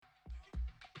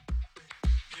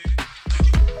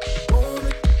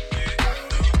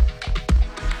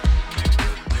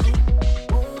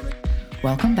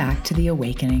Welcome back to the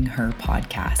Awakening Her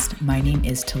podcast. My name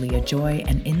is Talia Joy,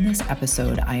 and in this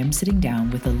episode, I am sitting down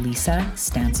with Elisa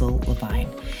Stancil Levine.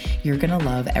 You're going to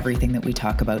love everything that we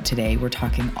talk about today. We're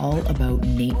talking all about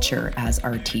nature as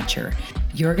our teacher.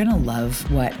 You're going to love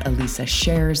what Elisa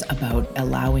shares about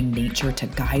allowing nature to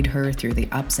guide her through the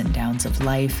ups and downs of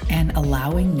life and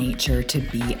allowing nature to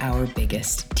be our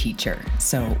biggest teacher.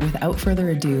 So without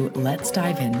further ado, let's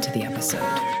dive into the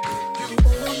episode.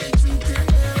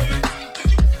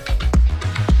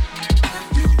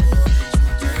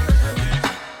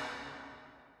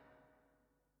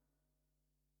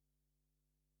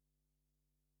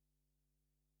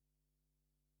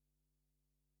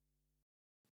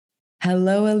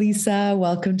 Hello, Elisa.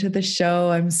 Welcome to the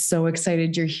show. I'm so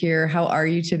excited you're here. How are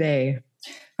you today?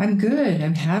 I'm good.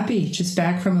 I'm happy. Just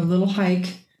back from a little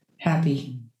hike.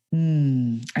 Happy.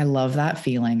 I love that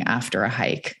feeling after a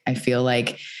hike. I feel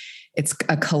like it's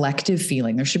a collective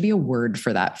feeling. There should be a word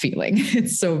for that feeling.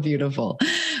 It's so beautiful.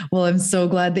 Well, I'm so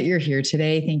glad that you're here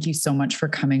today. Thank you so much for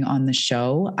coming on the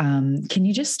show. Can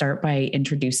you just start by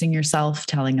introducing yourself,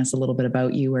 telling us a little bit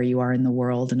about you, where you are in the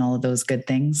world and all of those good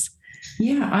things?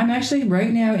 Yeah, I'm actually right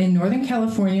now in Northern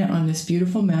California on this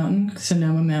beautiful mountain,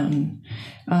 Sonoma Mountain.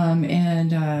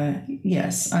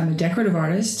 Yes, I'm a decorative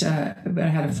artist. But I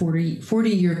had a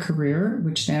 40-year career,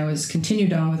 which now is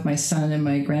continued on with my son and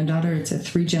my granddaughter. It's a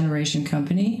 3-generation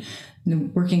company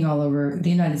working all over the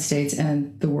United States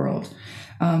and the world.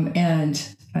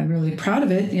 And I'm really proud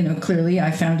of it. You know, clearly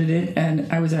I founded it,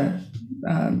 and I was a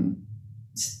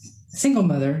single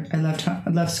mother. I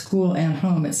left school and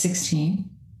home at 16.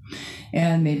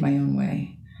 And made my own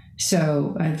way.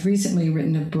 So I've recently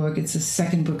written a book. It's the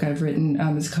second book I've written.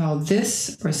 It's called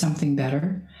This or Something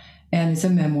Better. And it's a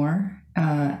memoir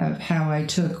of how I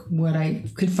took what I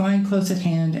could find close at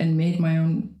hand and made my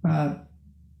own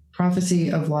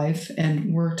prophecy of life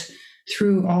and worked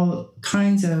through all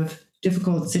kinds of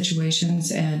difficult situations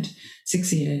and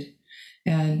succeeded.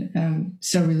 And I'm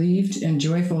so relieved and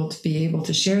joyful to be able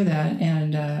to share that.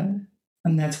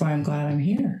 And that's why I'm glad I'm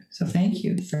here. So thank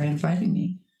you for inviting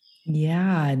me.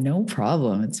 Yeah, no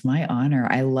problem. It's my honor.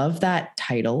 I love that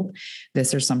title,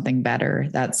 This or Something Better.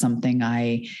 That's something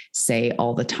I say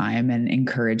all the time and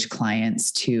encourage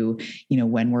clients to,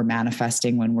 when we're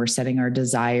manifesting, when we're setting our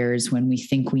desires, when we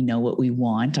think we know what we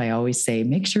want, I always say,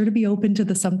 make sure to be open to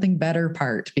the something better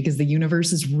part, because the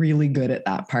universe is really good at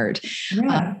that part.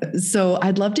 Yeah. So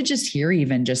I'd love to just hear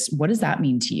what does that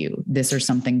mean to you? This or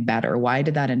something better? Why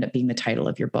did that end up being the title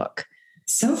of your book?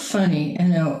 So funny.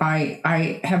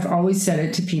 I have always said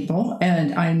it to people,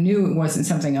 and I knew it wasn't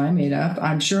something I made up.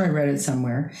 I'm sure I read it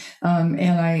somewhere.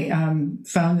 And I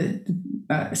found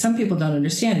that some people don't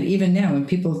understand it. Even now, when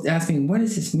people ask me, what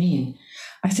does this mean?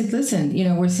 I said, listen,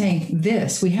 we're saying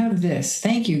this, we have this.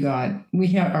 Thank you, God.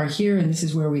 We are here, and this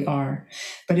is where we are.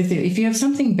 But if you have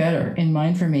something better in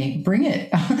mind for me, bring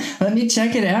it. Let me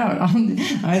check it out.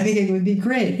 I think it would be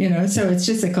great. So it's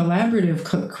just a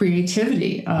collaborative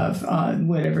creativity of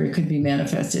whatever it could be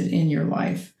manifested in your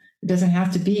life. It doesn't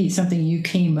have to be something you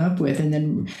came up with and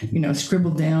then,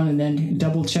 scribbled down and then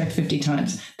double checked 50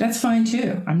 times. That's fine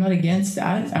too. I'm not against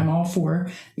that. I'm all for,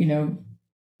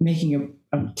 making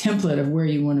a template of where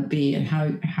you want to be and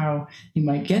how you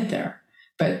might get there.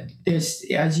 But there's,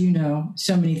 as you know,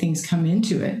 so many things come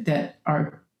into it that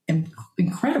are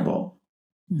incredible.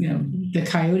 The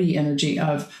coyote energy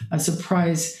of a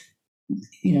surprise,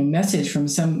 message from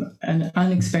an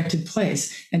unexpected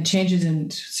place and changes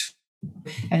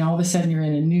and all of a sudden you're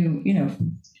in a new,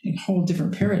 a whole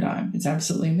different paradigm. It's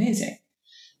absolutely amazing.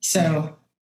 So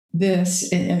this,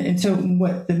 and so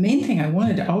what the main thing I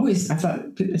wanted to always, I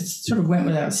thought it sort of went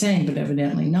without saying, but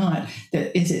evidently not,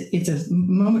 that it's a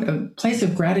moment, a place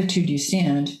of gratitude you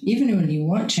stand, even when you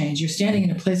want change, you're standing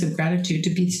in a place of gratitude to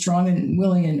be strong and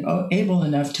willing and able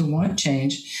enough to want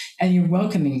change, and you're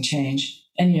welcoming change.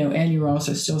 And, and you're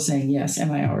also still saying, yes,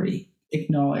 and I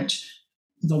acknowledge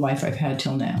the life I've had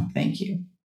till now. Thank you.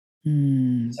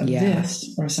 So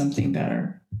this or something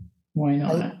better. Why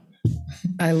not?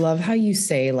 I love how you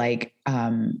say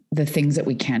the things that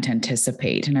we can't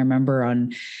anticipate. And I remember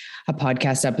on a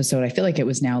podcast episode, I feel like it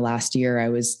was now last year, I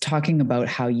was talking about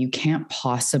how you can't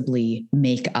possibly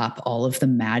make up all of the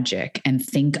magic and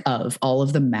think of all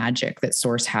of the magic that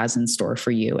Source has in store for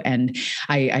you. And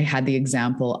I had the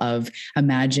example of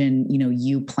imagine,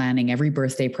 you planning every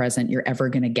birthday present you're ever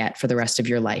going to get for the rest of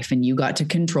your life. And you got to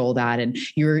control that. And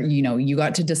you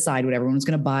got to decide what everyone's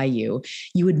going to buy you.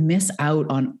 You would miss out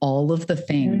on all of the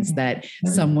things that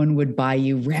someone would by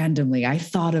you randomly. I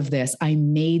thought of this, I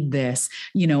made this,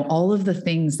 all of the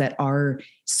things that are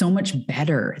so much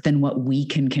better than what we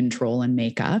can control and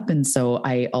make up. And so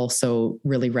I also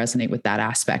really resonate with that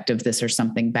aspect of this or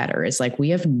something better. It's like, we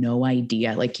have no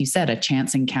idea, like you said, a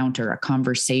chance encounter, a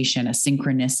conversation, a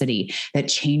synchronicity that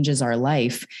changes our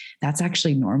life. That's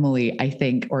actually normally, I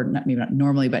think, or not, maybe not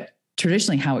normally, but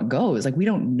traditionally how it goes. Like, we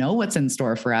don't know what's in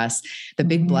store for us. The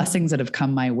big blessings that have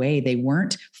come my way, they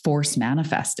weren't force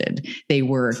manifested. They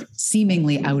were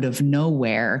seemingly out of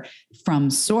nowhere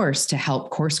from source to help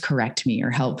course correct me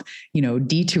or help,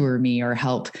 detour me or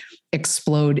help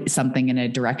explode something in a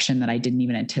direction that I didn't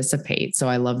even anticipate. So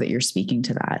I love that you're speaking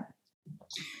to that.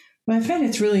 Well, I find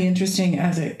it's really interesting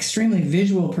as an extremely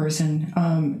visual person.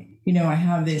 I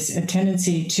have this a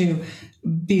tendency to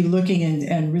be looking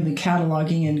and really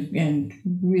cataloging and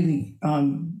really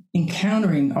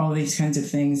encountering all these kinds of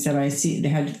things that I see that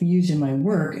had used in my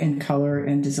work in color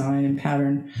and design and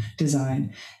pattern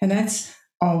design. And that's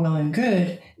all well and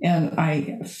good. And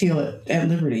I feel at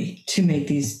liberty to make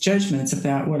these judgments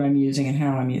about what I'm using and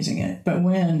how I'm using it. But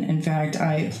when, in fact,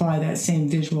 I apply that same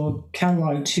visual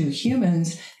catalog to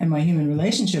humans and my human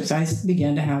relationships, I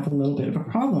began to have a little bit of a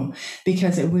problem,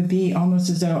 because it would be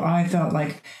almost as though I felt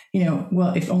like,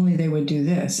 well, if only they would do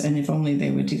this and if only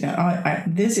they would do that.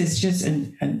 This is just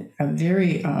a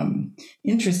very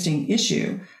interesting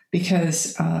issue,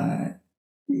 because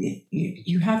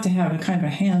you have to have a kind of a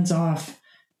hands-off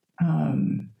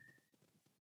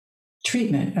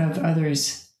treatment of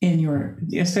others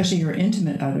especially your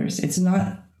intimate others. It's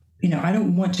not, I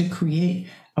don't want to create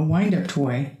a wind-up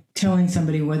toy telling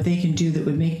somebody what they can do that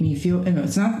would make me feel,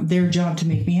 it's not their job to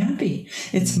make me happy.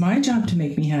 It's my job to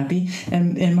make me happy,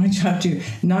 and my job to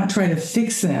not try to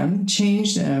fix them,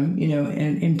 change them,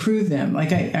 and improve them.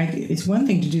 Like it's one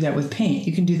thing to do that with paint.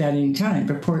 You can do that anytime.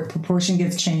 Proportion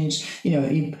gets changed,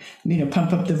 you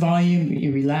pump up the volume,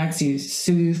 you relax, you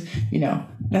soothe,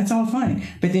 that's all fine.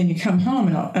 But then you come home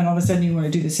and all of a sudden you want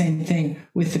to do the same thing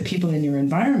with the people in your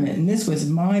environment. And this was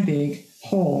my big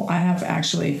hole. I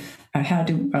had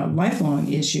a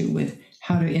lifelong issue with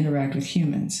how to interact with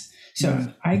humans.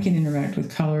 So I can interact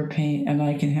with color, paint, and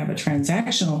I can have a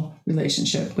transactional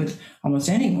relationship with almost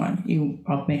anyone.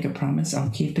 I'll make a promise, I'll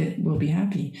keep it, we'll be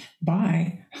happy.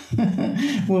 Bye.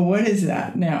 Well, what is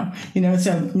that now?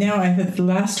 So now I've had the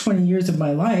last 20 years of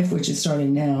my life, which is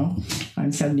starting now,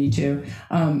 I'm 72,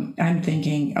 I'm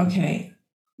thinking, okay,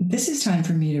 this is time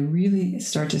for me to really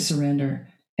start to surrender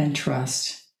and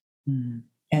trust.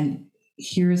 And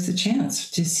here is the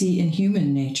chance to see in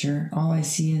human nature all I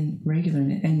see in regular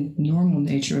and normal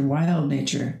nature, wild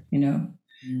nature,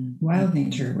 wild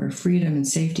nature, where freedom and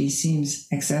safety seems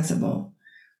accessible.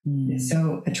 It's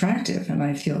so attractive, and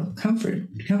I feel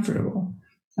comfortable.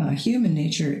 Human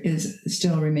nature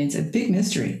still remains a big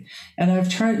mystery. And I've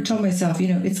told myself,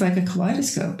 it's like a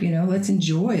kaleidoscope, let's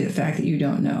enjoy the fact that you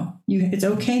don't know. It's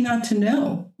okay not to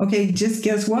know. Okay, just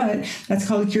guess what? That's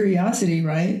called curiosity,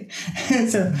 right?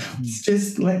 So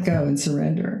just let go and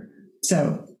surrender.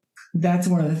 So that's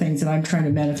one of the things that I'm trying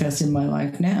to manifest in my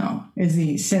life now, is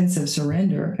the sense of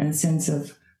surrender and sense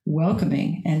of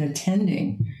welcoming and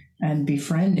attending and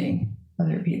befriending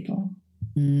other people.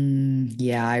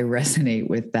 Yeah, I resonate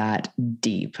with that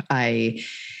deep. I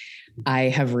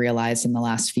have realized in the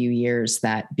last few years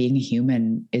that being a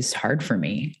human is hard for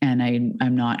me. And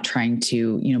I'm not trying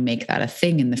to, make that a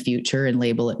thing in the future and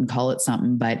label it and call it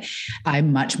something, but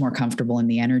I'm much more comfortable in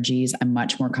the energies. I'm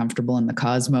much more comfortable in the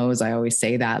cosmos. I always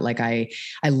say that, like I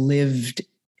live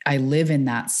in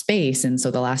that space. And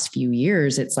so the last few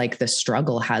years, it's like the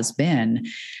struggle has been,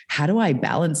 how do I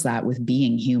balance that with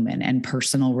being human and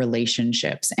personal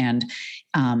relationships and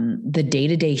the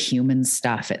day-to-day human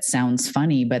stuff? It sounds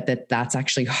funny, but that's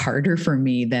actually harder for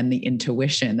me than the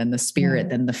intuition, than the spirit,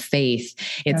 than the faith.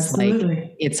 It's Absolutely.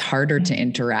 Like, it's harder to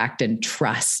interact and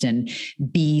trust and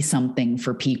be something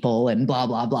for people and blah,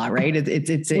 blah, blah. Right.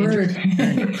 It's Word.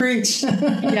 Preach.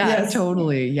 Yeah, Yes.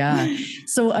 Totally. Yeah.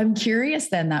 So I'm curious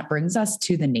then, that brings us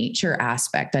to the nature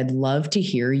aspect. I'd love to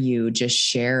hear you just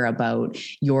share about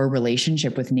your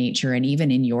relationship with nature, and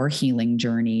even in your healing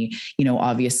journey,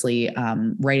 obviously,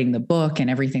 writing the book and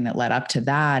everything that led up to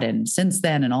that, and since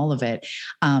then, and all of it.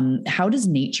 How does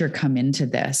nature come into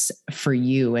this for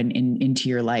you and into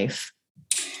your life?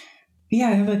 Yeah,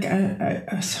 I have like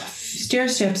a stair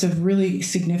steps of really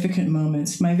significant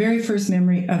moments. My very first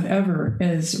memory of ever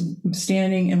is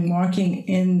standing and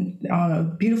walking on a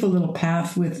beautiful little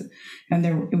path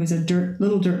it was a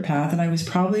little dirt path, and I was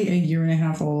probably a year and a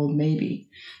half old, maybe.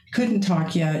 Couldn't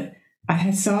talk yet.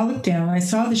 looked down, I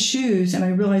saw the shoes, and I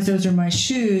realized those are my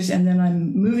shoes. And then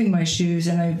I'm moving my shoes,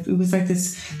 and it was like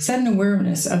this sudden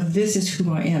awareness of this is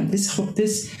who I am.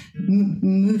 This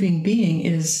moving being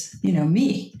is,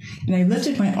 me. And I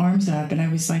lifted my arms up, and I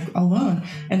was like alone.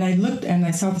 And I looked, and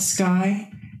I saw the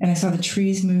sky, and I saw the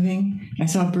trees moving, and I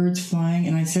saw birds flying.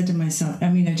 And I said to myself,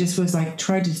 I just was like,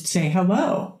 tried to say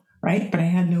hello, right? But I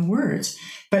had no words.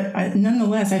 But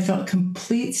nonetheless, I felt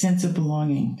complete sense of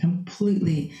belonging,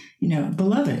 completely,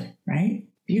 beloved, right?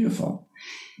 Beautiful.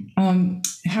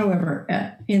 However,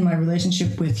 in my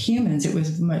relationship with humans, it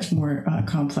was much more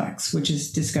complex, which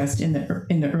is discussed in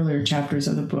the earlier chapters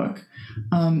of the book.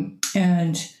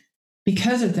 And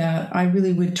because of that, I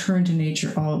really would turn to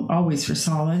nature always for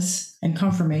solace and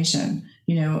confirmation.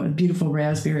 Beautiful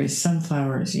raspberries,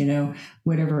 sunflowers,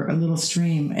 whatever, a little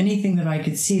stream, anything that I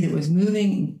could see that was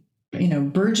moving,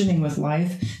 burgeoning with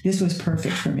life. This was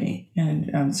perfect for me,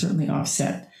 and certainly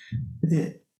offset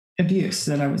the abuse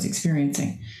that I was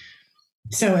experiencing.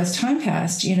 So as time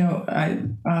passed, I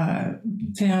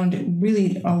found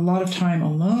really a lot of time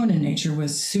alone in nature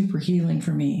was super healing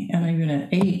for me. And even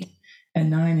at 8 and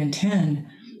 9 and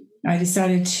 10, I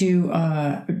decided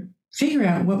to figure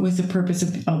out what was the purpose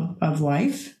of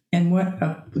life and what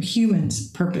a human's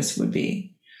purpose would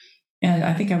be. And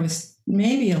I think I was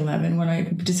maybe 11 when I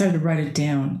decided to write it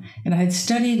down. And I had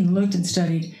studied and looked and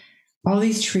studied all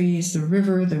these trees, the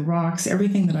river, the rocks,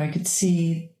 everything that I could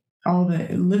see, all the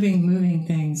living, moving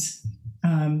things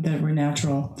that were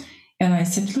natural. And I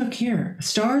said, look here,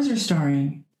 stars are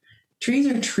starring, trees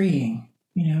are treeing,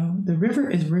 the river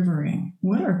is rivering.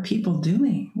 What are people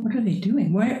doing? What are they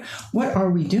doing? What are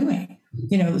we doing?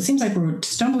 It seems like we're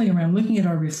stumbling around looking at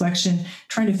our reflection,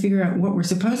 trying to figure out what we're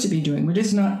supposed to be doing. We're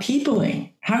just not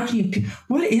peopling.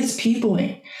 What is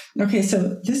peopling? Okay,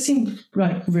 so this seemed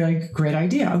like a really great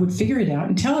idea. I would figure it out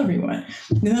and tell everyone.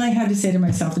 And then I had to say to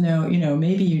myself, no,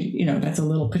 maybe that's a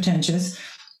little pretentious.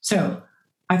 So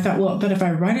I thought, well, but if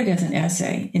I write it as an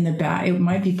essay in the back, it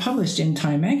might be published in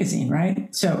Time magazine,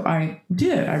 right? So I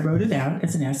did. I wrote it out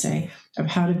as an essay of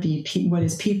how to be, what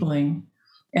is peopling,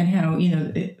 and how,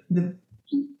 the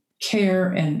care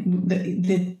and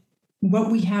the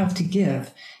what we have to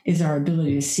give is our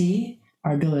ability to see,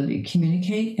 our ability to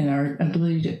communicate, and our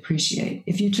ability to appreciate.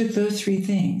 If you took those three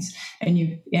things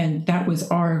and that was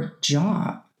our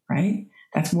job, right?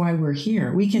 That's why we're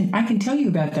here. I can tell you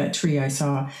about that tree I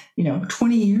saw,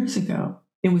 20 years ago.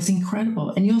 It was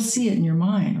incredible. And you'll see it in your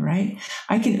mind, right?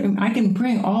 I can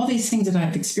bring all these things that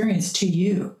I've experienced to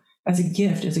you as a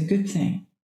gift, as a good thing,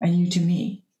 and you to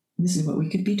me. This is what we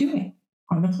could be doing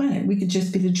on the planet. We could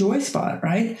just be the joy spot,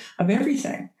 right, of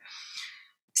everything.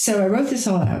 So I wrote this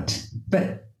all out.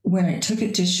 But when I took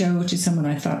it to show to someone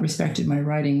I thought respected my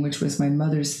writing, which was my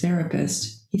mother's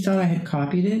therapist, he thought I had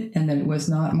copied it and that it was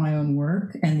not my own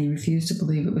work, and he refused to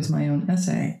believe it was my own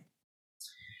essay,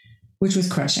 which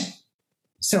was crushing.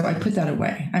 So I put that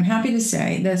away. I'm happy to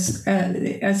say this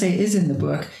essay is in the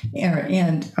book,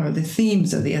 and the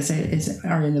themes of the essay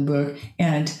are in the book,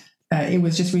 and it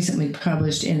was just recently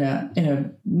published in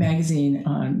a magazine.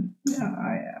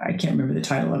 I can't remember the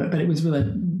title of it, but it was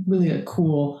really a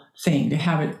cool thing to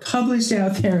have it published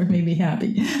out there. It made me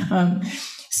happy.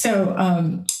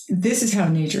 So this is how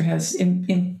nature has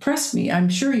impressed me. I'm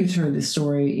sure you've heard the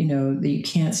story, that you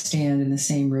can't stand in the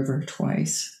same river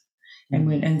twice.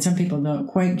 And some people don't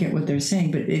quite get what they're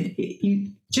saying, but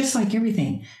you just like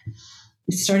everything,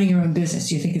 starting your own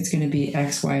business, you think it's going to be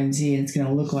X, Y, and Z, and it's going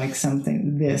to look like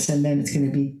something this, and then it's going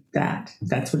to be that.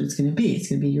 That's what it's going to be. It's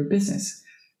going to be your business.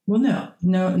 Well, no,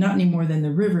 not any more than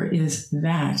the river is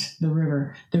that. The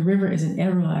river is an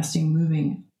everlasting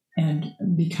moving and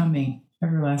becoming.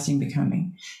 Everlasting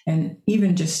becoming. And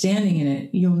even just standing in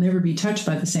it, you'll never be touched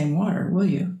by the same water, will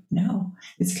you? No.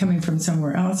 It's coming from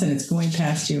somewhere else, and it's going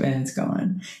past you, and it's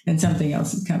gone, and something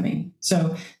else is coming.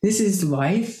 So this is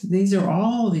life. These are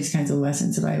all these kinds of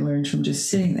lessons that I learned from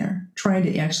just sitting there, trying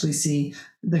to actually see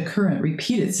the current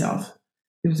repeat itself.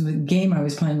 It was a game I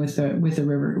was playing with the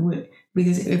river.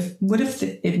 Because what if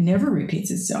it never repeats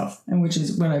itself? And which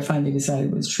is what I finally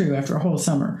decided was true after a whole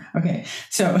summer. Okay,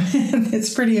 so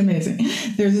it's pretty amazing.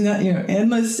 There's not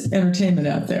endless entertainment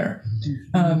out there.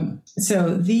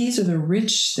 So these are the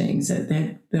rich things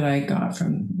that I got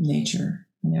from nature.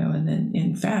 And then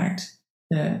in fact,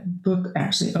 the book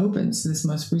actually opens. This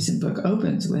most recent book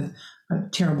opens with a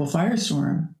terrible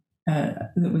firestorm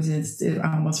that was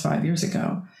almost 5 years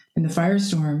ago. And the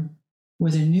firestorm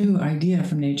was a new idea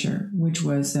from nature, which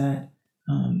was that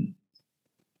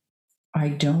I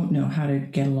don't know how to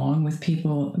get along with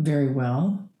people very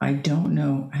well. I don't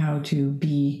know how to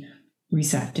be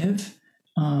receptive.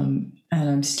 And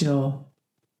I'm still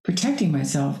protecting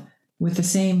myself with the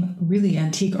same really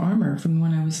antique armor from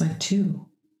when I was like 2.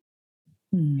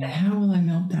 And how will I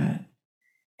melt that?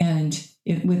 And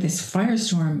with this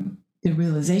firestorm, the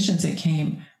realizations that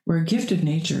came were a gift of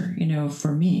nature,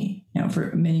 for me. Now,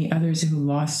 for many others who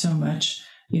lost so much,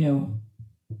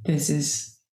 this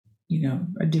is,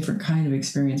 a different kind of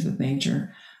experience with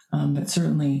nature. But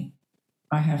certainly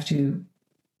I have to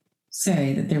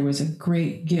say that there was a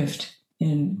great gift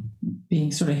in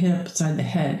being sort of hit upside the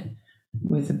head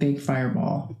with a big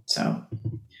fireball. So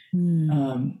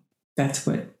that's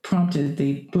what prompted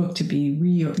the book to be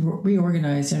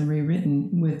reorganized and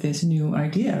rewritten with this new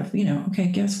idea of, okay,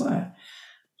 guess what?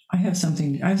 I have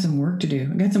some work to do.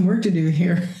 I got some work to do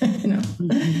here,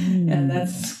 and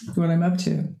that's what I'm up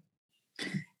to.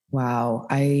 Wow.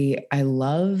 I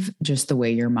love just the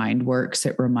way your mind works.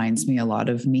 It reminds me a lot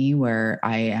of me where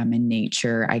I am in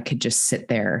nature. I could just sit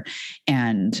there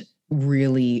and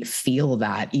really feel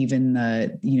that,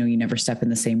 even you never step in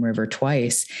the same river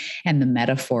twice, and the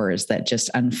metaphors that just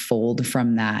unfold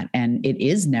from that. And it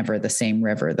is never the same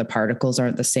river. The particles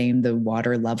aren't the same. The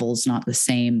water level's not the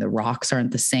same. The rocks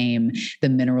aren't the same. The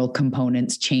mineral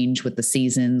components change with the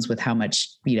seasons, with how much,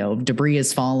 debris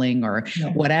is falling or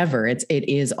whatever. It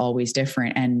is always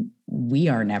different. And we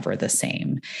are never the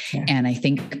same. Yeah. And I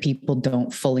think people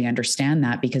don't fully understand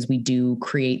that, because we do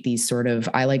create these sort of,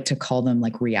 I like to call them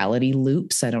like reality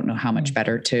loops. I don't know how much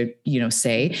better to,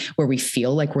 say, where we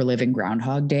feel like we're living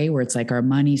Groundhog Day, where it's like our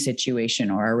money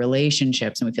situation or our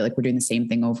relationships, and we feel like we're doing the same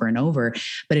thing over and over.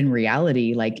 But in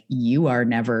reality, like, you are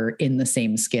never in the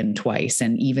same skin twice.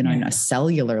 And even on a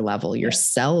cellular level, your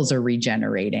cells are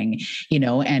regenerating,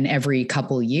 and every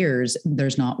couple years,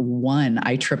 there's not one,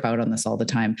 I trip out on this all the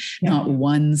time, not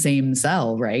one same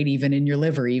cell, right? Even in your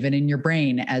liver, even in your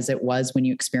brain, as it was when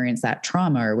you experienced that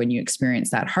trauma, or when you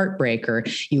experienced that heartbreak, or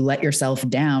you let yourself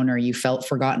down, or you felt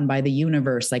forgotten by the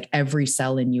universe. Like, every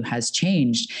cell in you has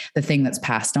changed. The thing that's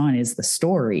passed on is the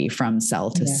story from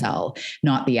cell to cell,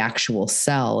 not the actual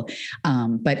cell.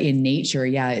 But in nature,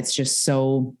 it's just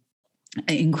so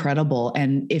incredible.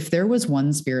 And if there was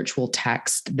one spiritual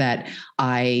text that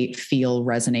I feel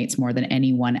resonates more than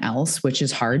anyone else, which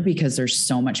is hard because there's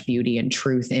so much beauty and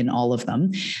truth in all of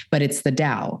them, but it's the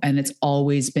Tao. And it's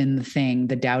always been the thing.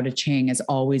 The Tao Te Ching has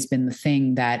always been the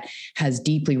thing that has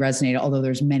deeply resonated, although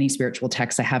there's many spiritual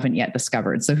texts I haven't yet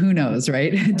discovered. So who knows,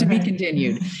 right? To be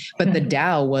continued. But the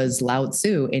Tao was Lao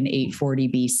Tzu in 840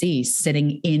 BC,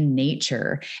 sitting in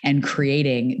nature and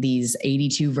creating these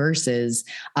 82 verses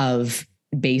of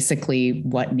basically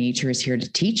what nature is here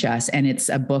to teach us. And it's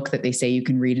a book that they say you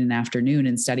can read in an afternoon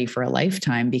and study for a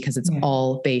lifetime, because it's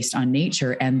all based on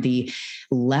nature and the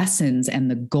lessons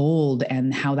and the gold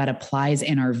and how that applies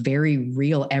in our very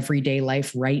real everyday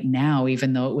life right now,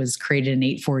 even though it was created in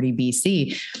 840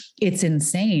 BC. It's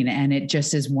insane. And it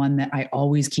just is one that I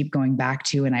always keep going back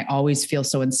to. And I always feel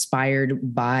so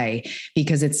inspired by,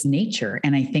 because it's nature.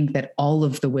 And I think that all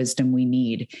of the wisdom we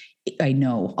need, I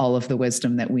know all of the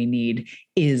wisdom that we need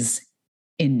is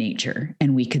in nature,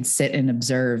 and we could sit and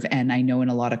observe. And I know in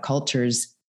a lot of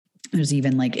cultures, there's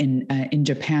even like in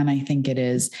Japan, I think it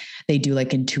is, they do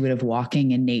like intuitive walking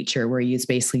in nature, where you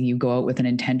basically, you go out with an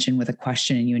intention, with a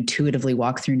question, and you intuitively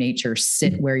walk through nature,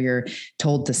 sit where you're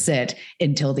told to sit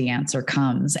until the answer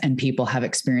comes. And people have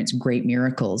experienced great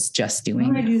miracles just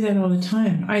doing I do that all the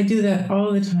time. I do that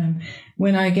all the time.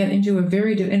 When I get into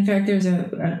in fact, there's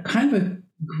a kind of a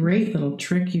great little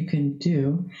trick you can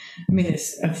do. I mean,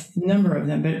 it's a number of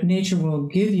them, but nature will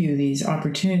give you these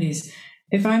opportunities.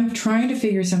 If I'm trying to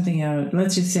figure something out,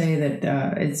 let's just say that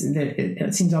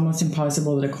it seems almost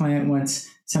impossible that a client wants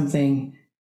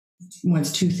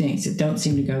two things that don't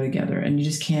seem to go together, and you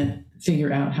just can't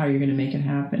figure out how you're going to make it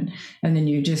happen. And then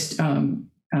you just,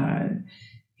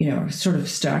 sort of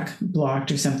stuck,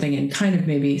 blocked or something, and kind of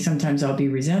maybe sometimes I'll be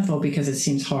resentful because it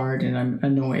seems hard and I'm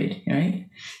annoyed, right?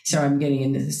 So I'm getting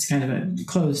into this kind of a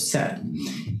closed set.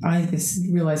 I just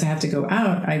realize I have to go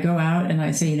out. I go out and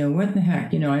I say, what the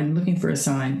heck? I'm looking for a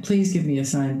sign. Please give me a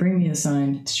sign. Bring me a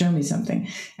sign. Show me something.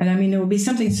 And I mean, it would be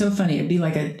something so funny. It'd be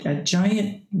like a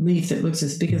giant leaf that looks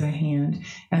as big as a hand.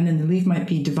 And then the leaf might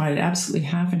be divided absolutely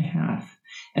half and half.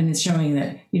 And it's showing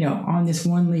that, on this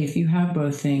one leaf, you have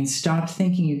both things. Stop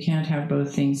thinking you can't have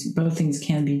both things. Both things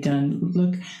can be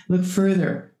done. Look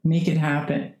further. Make it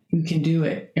happen. You can do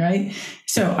it, right?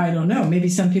 So I don't know. Maybe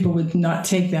some people would not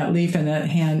take that leaf and that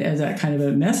hand as that kind of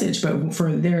a message, but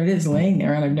there it is laying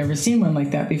there, and I've never seen one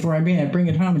like that before. I mean, I bring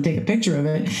it home and take a picture of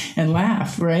it and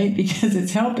laugh, right? Because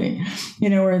it's helping,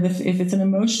 or if it's an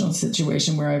emotional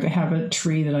situation where I have a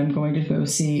tree that I'm going to go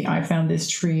see. I found this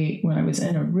tree when I was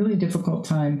in a really difficult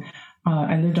time.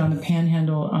 I lived on the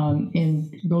Panhandle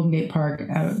in Golden Gate Park,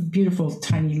 a beautiful,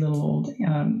 tiny little old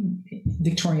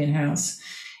Victorian house.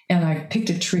 And I picked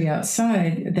a tree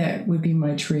outside that would be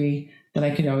my tree that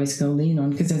I could always go lean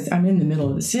on, because I'm in the middle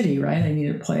of the city, right? I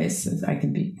need a place that I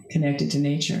can be connected to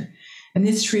nature. And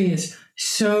this tree is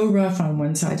so rough on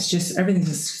one side. It's just, everything's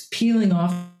just peeling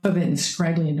off of it and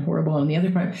scraggly and horrible. On the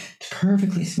other part, it's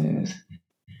perfectly smooth.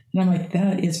 And I'm like,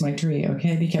 that is my tree,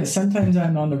 okay? Because sometimes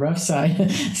I'm on the rough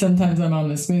side, sometimes I'm on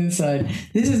the smooth side.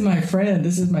 This is my friend,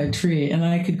 this is my tree. And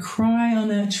I could cry on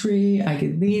that tree, I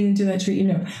could lean into that tree,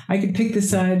 I could pick the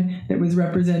side that was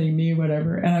representing me,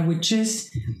 whatever. And I would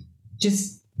just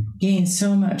gain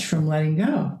so much from letting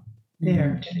go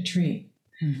there to the tree.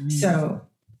 Mm-hmm. So,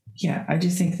 yeah, I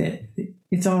just think that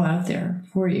it's all out there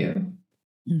for you.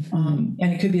 Mm-hmm.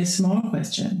 And it could be a small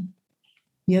question.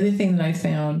 The other thing that I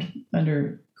found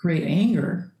under great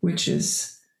anger, which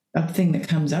is a thing that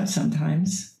comes up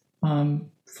sometimes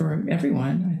for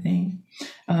everyone, I think,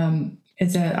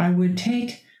 is that I would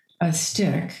take a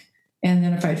stick, and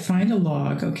then if I'd find a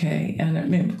log, okay, and I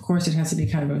mean, of course it has to be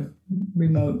kind of a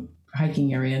remote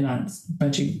hiking area, not a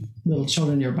bunch of little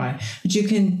children nearby, but you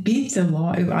can beat the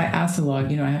log. I asked the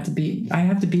log, I have to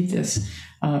beat this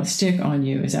stick on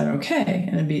you. Is that okay?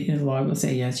 And the log will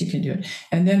say, yes, you can do it.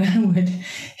 And then I would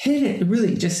hit it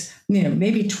really just,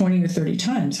 maybe 20 or 30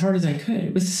 times, hard as I could.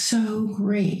 It was so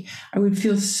great. I would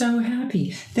feel so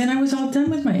happy. Then I was all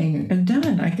done with my anger. I'm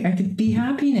done. I could be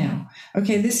happy now.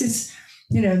 Okay, this is,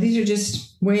 these are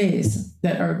just ways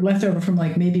that are left over from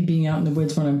like maybe being out in the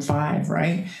woods when I'm 5,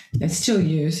 right? I still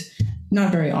use,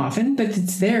 not very often, but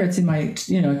it's there. It's in my,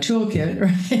 toolkit,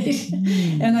 right?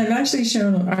 And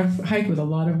I've hiked with a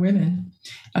lot of women,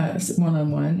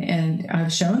 one-on-one, and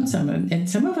I've shown some of them, and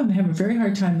some of them have a very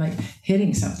hard time like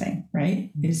hitting something,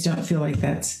 right? They just don't feel like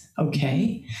that's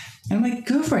okay. And I'm like,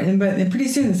 go for it. But pretty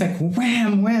soon it's like,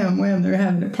 wham, wham, wham. They're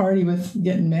having a party with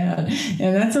getting mad,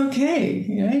 and that's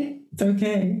okay, right? It's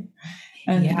okay.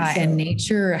 And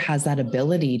nature has that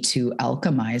ability to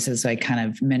alchemize, as I kind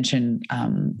of mentioned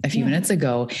a few minutes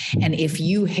ago. And if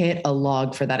you hit a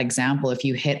log, for that example, if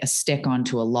you hit a stick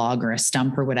onto a log or a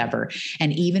stump or whatever,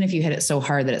 and even if you hit it so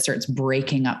hard that it starts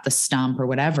breaking up the stump or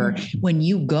whatever, when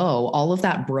you go, all of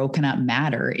that broken up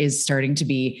matter is starting to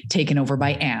be taken over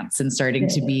by ants and starting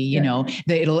to be,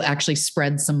 it'll actually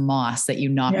spread some moss that you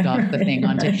knocked off the thing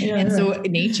onto. So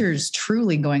nature's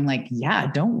truly going like,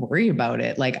 don't worry about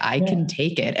it. Like I can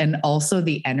take it. And also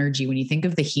the energy, when you think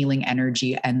of the healing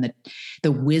energy and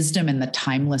the wisdom and the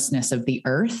timelessness of the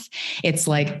earth, it's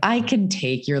like, I can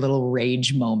take your little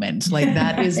rage moment. Like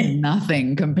that is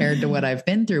nothing compared to what I've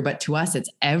been through. But to us, it's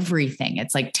everything.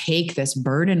 It's like, take this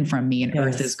burden from me. And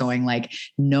earth is going like,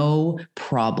 no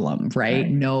problem, right?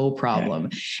 No problem.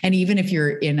 And even if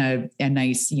you're in a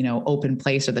nice, open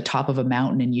place or the top of a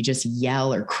mountain and you just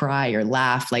yell or cry or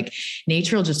laugh, like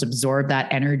nature will just absorb that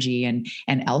energy and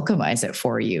alchemize it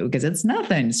for you, because it's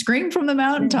nothing. Scream from the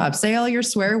mountaintop, say all your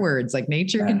swear words, like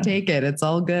nature can take it. It's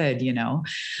all good,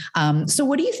 So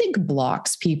what do you think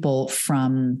blocks people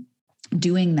from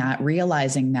doing that,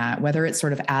 realizing that, whether it's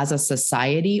sort of as a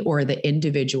society or the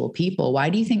individual people? Why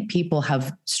do you think people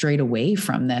have strayed away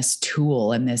from this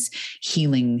tool and this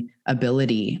healing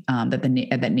ability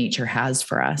that nature has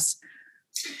for us?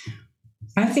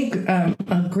 I think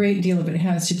a great deal of it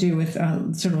has to do with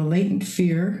sort of a latent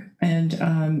fear, and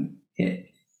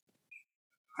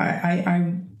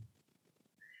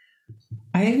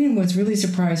I even was really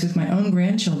surprised with my own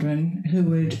grandchildren who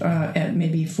would, at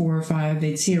maybe 4 or 5,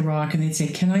 they'd see a rock and they'd say,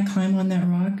 "Can I climb on that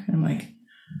rock?" And I'm like,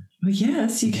 "Well,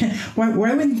 yes, you can." Why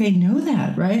wouldn't they know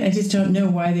that, right? I just don't know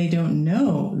why they don't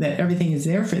know that everything is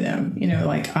there for them.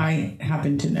 Like I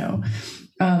happen to know.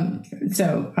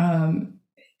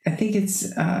 I think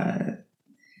it's, I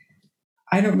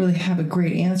don't really have a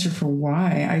great answer for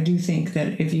why. I do think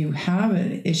that if you have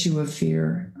an issue of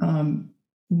fear,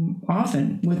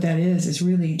 often what that is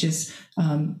really just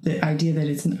the idea that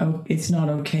it's not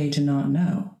okay to not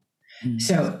know. Mm-hmm.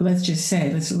 So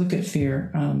let's look at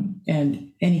fear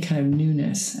and any kind of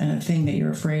newness and a thing that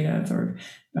you're afraid of or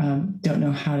don't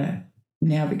know how to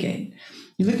navigate.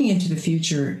 You're looking into the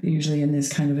future, usually in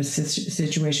this kind of a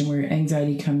situation where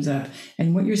anxiety comes up,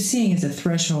 and what you're seeing is a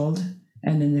threshold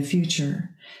and then the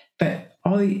future, but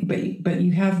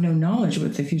you have no knowledge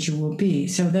what the future will be.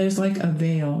 So there's like a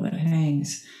veil that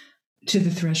hangs to the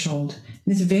threshold.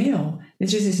 And this veil is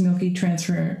just this milky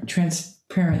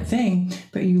transparent thing,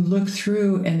 but you look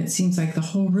through and it seems like the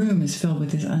whole room is filled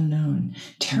with this unknown,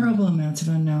 terrible amounts of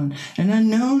unknown, an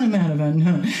unknown amount of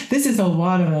unknown. This is a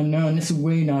lot of unknown. This is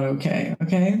way not okay.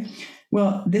 Okay.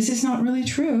 Well, this is not really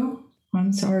true.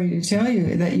 I'm sorry to tell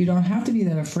you that you don't have to be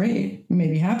that afraid. You may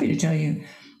be happy to tell you,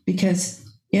 because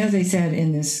as I said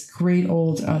in this great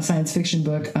old science fiction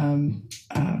book,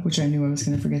 which I knew I was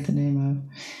going to forget the name of,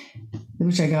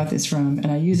 which I got this from, and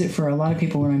I use it for a lot of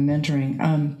people when I'm mentoring.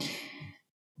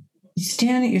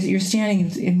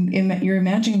 You're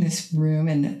imagining this room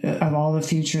and of all the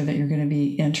future that you're going to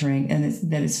be entering,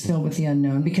 and that is filled with the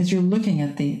unknown, because you're looking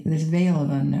at this veil of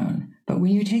unknown. But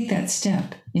when you take that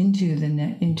step into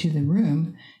the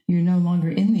room, you're no longer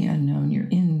in the unknown. You're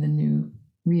in the new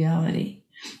reality.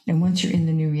 And once you're in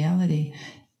the new reality,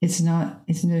 there's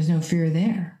no fear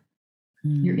there.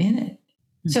 You're in it.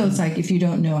 So it's like, if you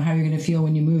don't know how you're going to feel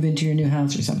when you move into your new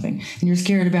house or something, and you're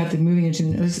scared about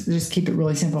let's just keep it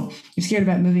really simple. You're scared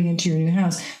about moving into your new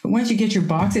house. But once you get your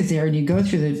boxes there and you go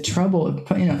through the trouble of,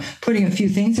 putting a few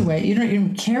things away, you don't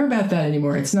even care about that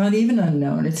anymore. It's not even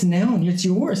unknown. It's known. It's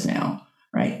yours now,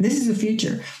 right? This is the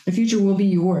future. The future will be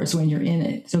yours when you're in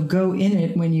it. So go in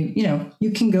it when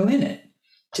you can go in it.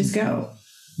 Just go.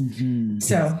 Mm-hmm.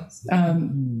 So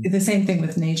the same thing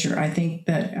with nature. I think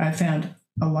that I found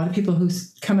a lot of people who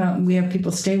come out, and we have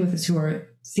people stay with us who are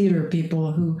theater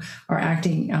people who are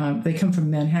acting. They come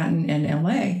from Manhattan and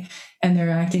LA, and they're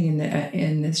acting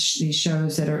in these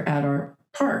shows that are at our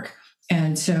park.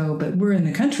 And so, but we're in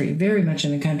the country, very much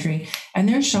in the country, and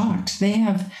they're shocked. They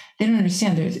don't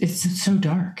understand. It's so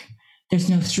dark. There's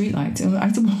no streetlights. And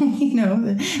I said, well, we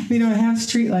don't have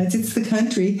streetlights. It's the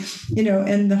country,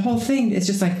 and the whole thing is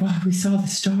just like, wow, we saw the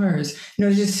stars.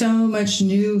 There's just so much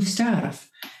new stuff.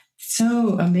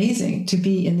 So amazing to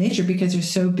be in nature, because they're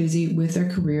so busy with their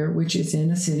career, which is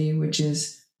in a city, which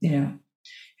is, and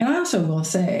I also will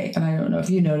say, and I don't know if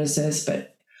you notice this,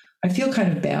 but I feel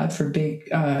kind of bad for big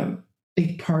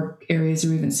park areas,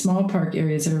 or even small park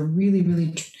areas that are really,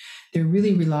 really, they're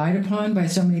really relied upon by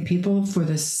so many people for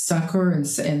the succor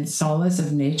and solace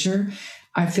of nature.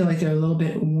 I feel like they're a little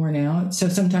bit worn out. So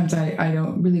sometimes I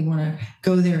don't really want to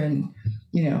go there and,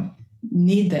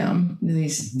 need them,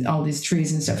 all these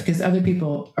trees and stuff, because other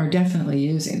people are definitely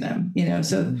using them,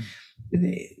 so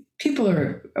people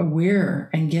are aware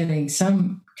and getting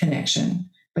some connection,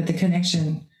 but the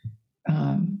connection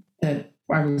that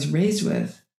I was raised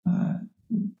with,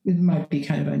 it might be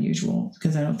kind of unusual,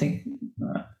 because I don't think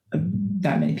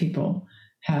that many people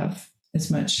have as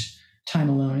much time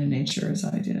alone in nature as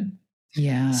I did.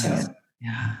 Yeah. So,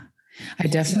 yeah. I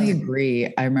definitely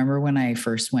agree. I remember when I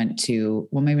first went to,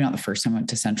 well, maybe not the first time I went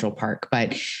to Central Park,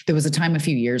 but there was a time a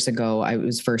few years ago, I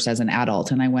was first as an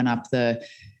adult, and I went up the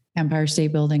Empire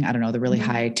State Building. I don't know, the really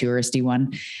high touristy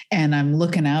one. And I'm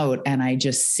looking out and I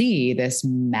just see this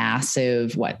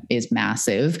massive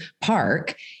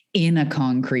park in a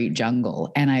concrete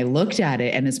jungle. And I looked at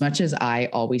it, and as much as I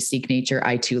always seek nature,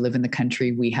 I too live in the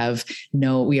country. We have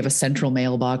a central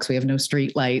mailbox. We have no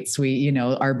street lights.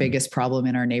 Our biggest problem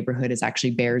in our neighborhood is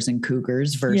actually bears and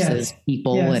cougars versus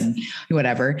people and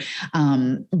whatever.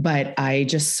 But I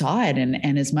just saw it.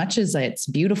 And as much as it's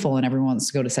beautiful and everyone wants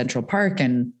to go to Central Park,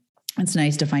 and it's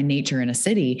nice to find nature in a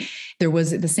city, there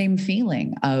was the same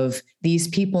feeling of these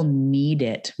people need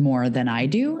it more than I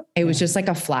do. It was just like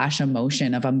a flash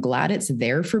emotion of, I'm glad it's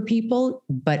there for people,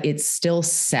 but it's still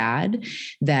sad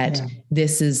that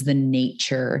this is the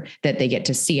nature that they get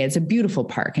to see. It's a beautiful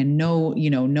park, and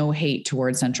no hate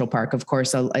towards Central Park. Of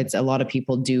course, it's a lot of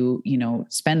people do,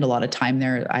 spend a lot of time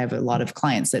there. I have a lot of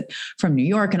clients that from New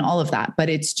York and all of that, but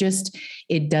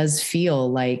it does feel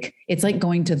like it's like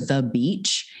going to the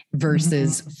beach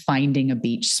versus finding a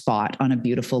beach spot on a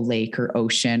beautiful lake or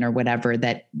ocean or whatever,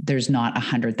 that there's not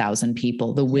 100,000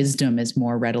 people. The wisdom is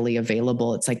more readily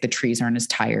available. It's like the trees aren't as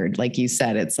tired. Like you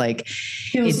said, it's like,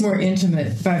 feels more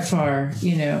intimate by far,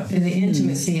 in the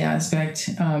intimacy aspect.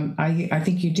 I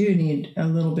think you do need a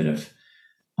little bit of,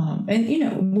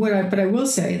 but I will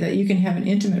say that you can have an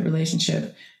intimate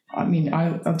relationship. I mean,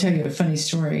 I'll tell you a funny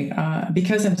story.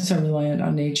 Because I'm so reliant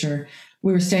on nature,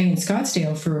 we were staying in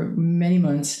Scottsdale for many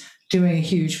months, doing a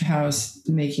huge house,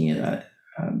 making it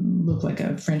look like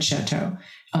a French chateau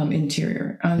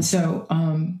interior. And so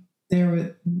there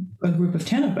were a group of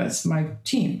 10 of us, my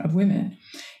team of women.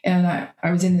 And I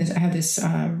had this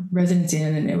residence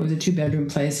inn, and it was a 2-bedroom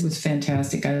place. It was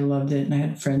fantastic. I loved it. And I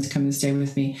had friends come and stay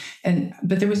with me.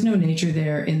 But there was no nature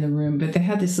there in the room, but they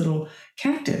had this little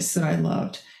cactus that I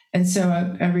loved. And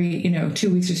so every,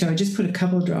 2 weeks or so, I just put a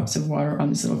couple of drops of water on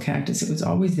this little cactus. It was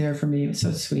always there for me. It was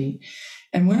so sweet.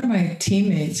 And one of my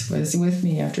teammates was with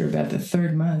me after about the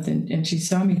 3rd month, and she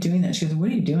saw me doing that. She goes, "What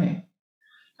are you doing?"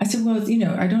 I said, well,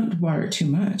 I don't water it too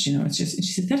much. It's just, and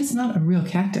she said, that is not a real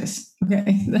cactus.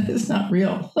 Okay. That is not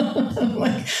real. I'm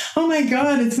like, oh my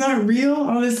God, it's not real.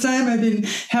 All this time I've been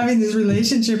having this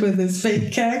relationship with this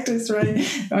fake cactus, right?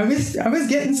 I was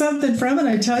getting something from it.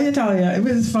 I tell you, it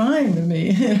was fine with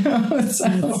me. So.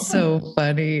 That's so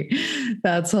funny.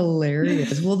 That's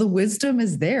hilarious. Well, the wisdom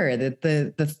is there, that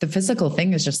the physical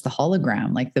thing is just the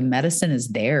hologram. Like the medicine is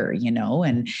there,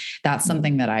 and that's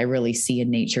something that I really see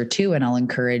in nature too. And I'll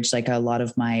encourage, like, a lot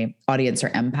of my audience are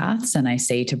empaths, and I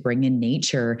say to bring in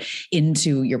nature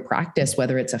into your practice,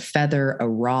 whether it's a feather, a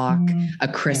rock, a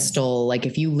crystal. Like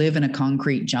if you live in a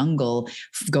concrete jungle,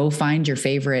 go find your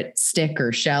favorite stick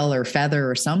or shell or feather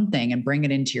or something and bring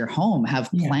it into your home. Have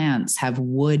plants, have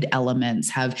wood elements,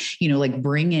 have, like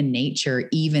bring in nature,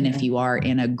 even if you are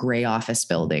in a gray office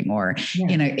building or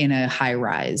in a high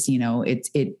rise,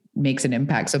 it makes an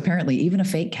impact. So apparently even a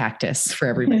fake cactus for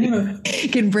everybody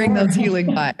can bring those healing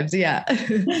vibes. Yeah.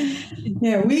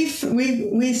 Yeah.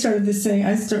 We started this thing.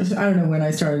 I don't know when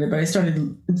I started it, but I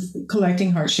started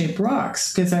collecting heart-shaped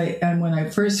rocks because when I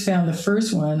first found the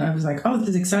first one, I was like, oh, this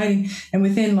is exciting. And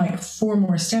within like 4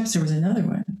 more steps, there was another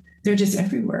one. They're just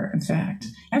everywhere, in fact,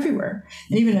 everywhere.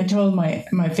 And even I told my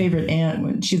favorite aunt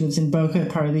when she lives in Boca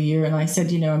part of the year, and I said,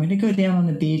 I'm going to go down on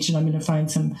the beach and I'm going to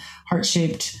find some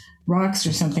heart-shaped rocks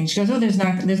or something. She goes, oh, there's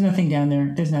nothing down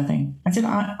there. There's nothing. I said,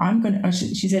 I'm going to,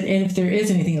 she said, and if there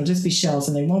is anything, it'll just be shells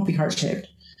and they won't be heart-shaped.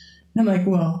 And I'm like,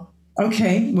 well,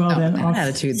 okay, well then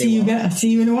I'll see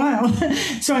you in a while.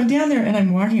 So I'm down there and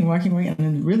I'm walking, and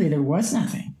then really there was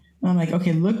nothing. I'm like,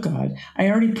 okay, look, God,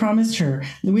 I already promised her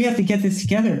that we have to get this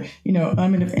together.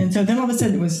 And so then all of a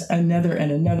sudden it was another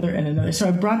and another and another. So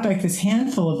I brought back this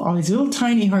handful of all these little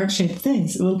tiny heart-shaped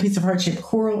things, a little piece of heart-shaped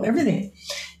coral, everything.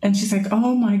 And she's like,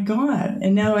 oh my God.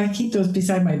 And now I keep those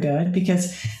beside my bed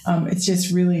because it's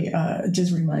just really, it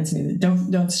just reminds me that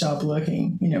don't stop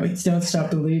looking, it's don't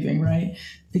stop believing, right?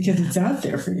 Because it's out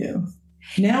there for you.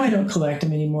 Now I don't collect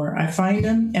them anymore. I find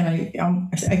them, and I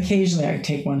occasionally I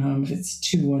take one home if it's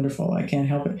too wonderful. I can't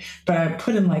help it. But I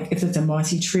put them, like, if it's a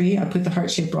mossy tree, I put the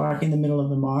heart-shaped rock in the middle of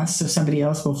the moss so somebody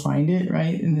else will find it,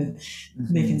 right? And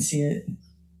they can see it.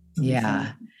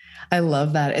 Yeah. I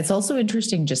love that. It's also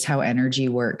interesting just how energy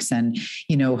works. And,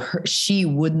 she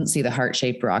wouldn't see the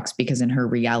heart-shaped rocks because in her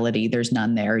reality, there's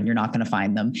none there and you're not going to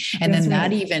find them. And That's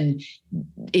then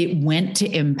it went to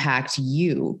impact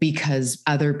you because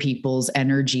other people's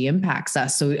energy impacts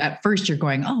us. So at first you're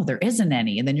going, oh, there isn't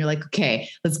any. And then you're like, okay,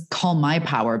 let's call my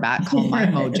power back, call my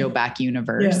mojo back,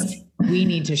 universe. Yes. We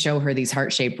need to show her these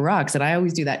heart-shaped rocks. And I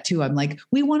always do that too. I'm like,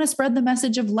 we want to spread the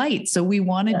message of light. So we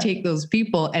want to take those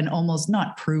people and almost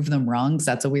not prove them wrong, because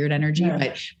that's a weird energy,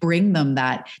 but bring them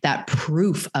that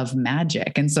proof of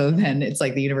magic. And so then it's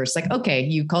like the universe is like, okay,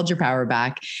 you called your power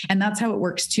back. And that's how it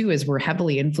works too, is we're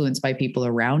heavily influenced by people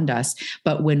around us.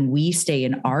 But when we stay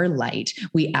in our light,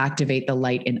 we activate the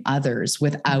light in others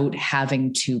without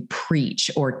having to preach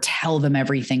or tell them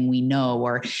everything we know,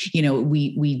 or,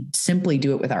 we simply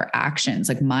do it with our actions.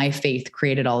 Like my faith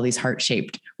created all these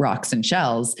heart-shaped rocks and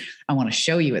shells. I want to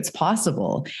show you it's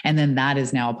possible. And then that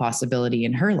is now a possibility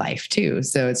in her life too.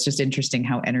 So it's just interesting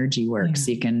how energy works.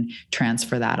 You can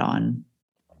transfer that on.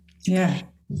 Yeah.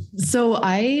 So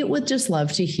I would just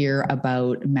love to hear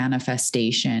about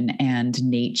manifestation and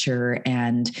nature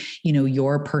and,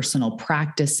 your personal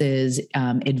practices,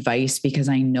 advice, because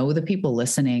I know the people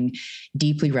listening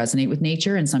deeply resonate with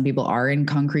nature, and some people are in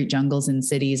concrete jungles in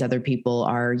cities. Other people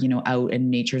are, out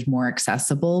and nature's more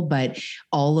accessible, but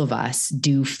all of us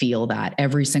do feel that.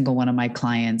 Every single one of my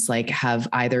clients have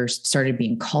either started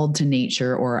being called to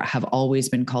nature or have always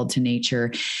been called to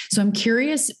nature. So I'm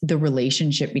curious the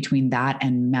relationship between that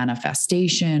and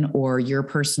manifestation, or your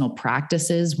personal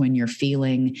practices when you're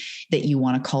feeling that you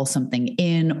want to call something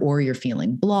in, or you're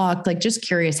feeling blocked. Just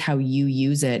curious how you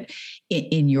use it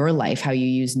in your life, how you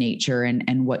use nature,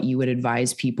 and what you would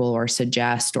advise people or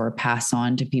suggest or pass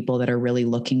on to people that are really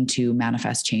looking to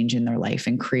manifest change in their life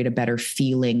and create a better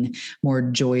feeling, more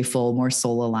joyful, more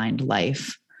soul-aligned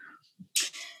life.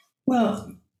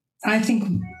 Well, I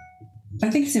think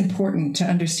it's important to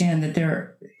understand that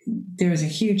there is a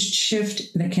huge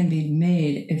shift that can be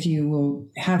made if you will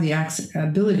have the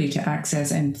ability to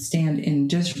access and stand in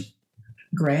just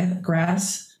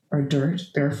grass or dirt,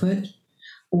 barefoot,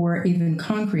 or even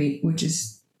concrete, which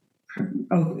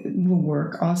will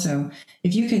work also.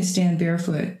 If you can stand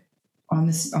barefoot on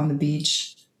the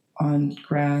beach, on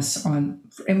grass,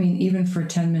 even for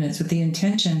 10 minutes, with the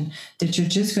intention that you're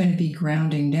just going to be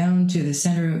grounding down to the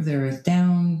center of the earth,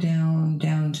 down, down,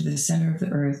 down to the center of the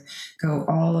earth, go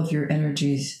all of your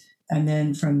energies. And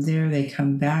then from there, they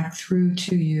come back through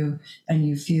to you, and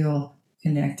you feel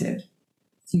connected.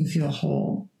 You feel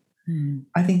whole.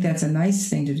 I think that's a nice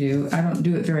thing to do. I don't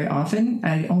do it very often.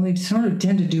 I only sort of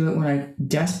tend to do it when I'm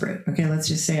desperate. Okay, let's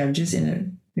just say I'm just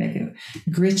in a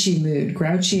gritchy mood,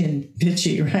 grouchy and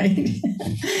bitchy, right?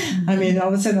 I mean, all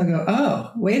of a sudden I'll go,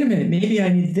 oh, wait a minute, maybe I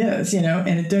need this, and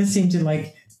it does seem to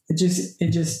it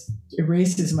just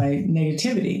erases my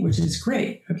negativity, which is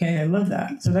great. Okay, I love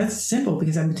that. So that's simple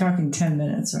because I'm talking 10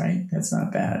 minutes, right? That's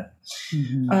not bad.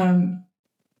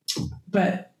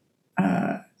 But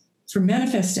for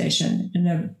manifestation,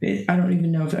 and I don't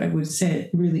even know if I would say it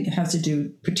really has to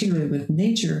do particularly with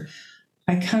nature,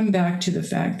 I come back to the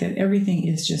fact that everything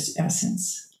is just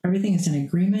essence. Everything is an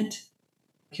agreement.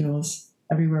 Molecules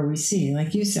everywhere we see,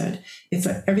 like you said, it's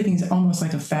like everything's almost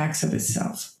like a fax of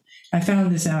itself. I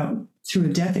found this out through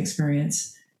a death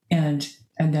experience, and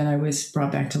then I was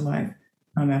brought back to life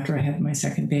after I had my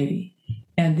second baby.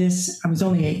 And I was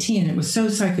only 18. It was so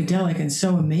psychedelic and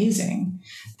so amazing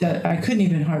that I couldn't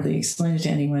even hardly explain it to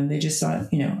anyone. They just thought,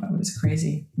 I was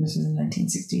crazy. This was in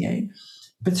 1968.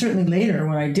 But certainly later,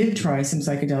 when I did try some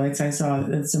psychedelics, I saw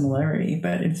the similarity.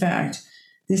 But in fact,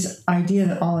 this idea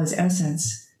that all is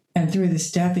essence, and through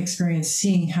this death experience,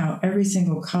 seeing how every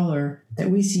single color that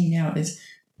we see now is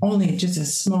only just a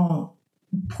small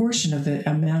portion of the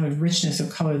amount of richness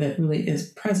of color that really is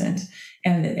present,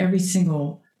 and that every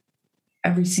single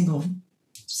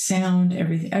sound,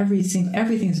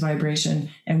 everything's vibration,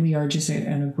 and we are just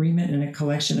an agreement and a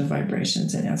collection of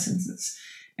vibrations and essences.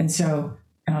 And so,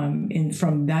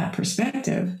 from that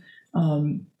perspective,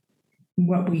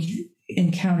 what we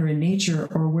encounter in nature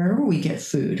or wherever we get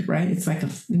food, right? It's like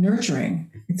nurturing.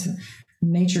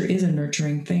 Nature is a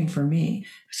nurturing thing for me.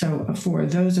 So for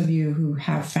those of you who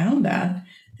have found that,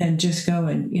 then just go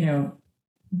and,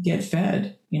 get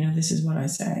fed. This is what I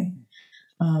say.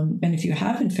 And if you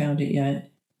haven't found it yet,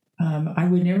 I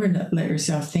would never let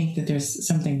yourself think that there's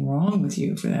something wrong with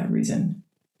you for that reason.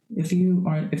 If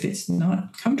it's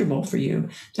not comfortable for you,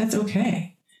 that's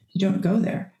okay. You don't go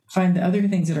there. Find the other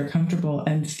things that are comfortable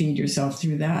and feed yourself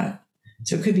through that.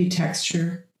 So it could be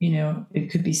texture, it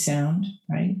could be sound,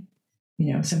 right?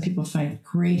 Some people find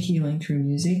great healing through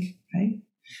music, right?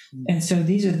 And so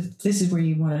this is where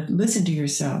you want to listen to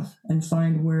yourself and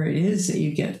find where it is that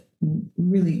you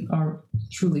really are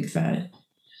truly fed.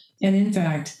 And in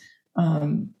fact,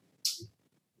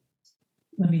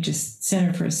 let me just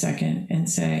center for a second and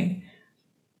say,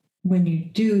 when you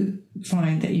do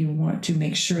find that you want to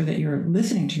make sure that you're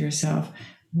listening to yourself,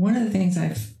 one of the things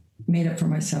I've made up for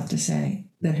myself to say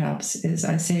that helps is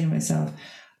I say to myself,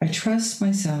 I trust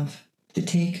myself to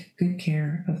take good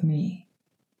care of me.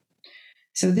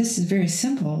 So this is very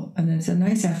simple, and it's a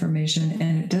nice affirmation,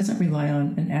 and it doesn't rely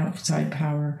on an outside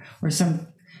power or some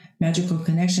magical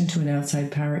connection to an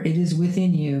outside power. It is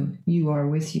within you. You are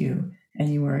with you,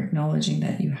 and you are acknowledging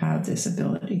that you have this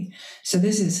ability. So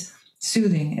this is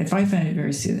soothing. If I find it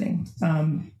very soothing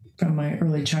from my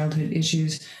early childhood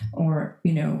issues, or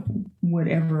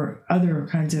whatever other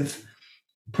kinds of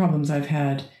problems I've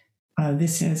had,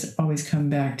 this has always come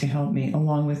back to help me,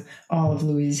 along with all of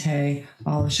Louise Hay,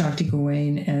 all of Shakti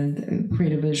Gawain, and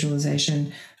Creative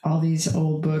Visualization, all these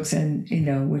old books, and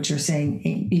which are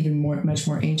saying even much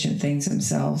more ancient things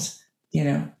themselves.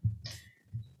 It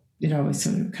always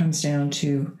sort of comes down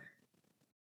to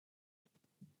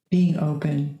being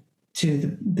open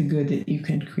to the good that you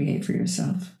can create for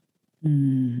yourself.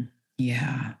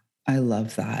 Yeah, I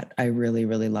love that. I really,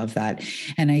 really love that.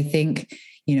 And I think,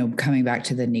 coming back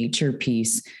to the nature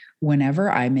piece,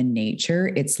 whenever I'm in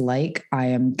nature, it's like I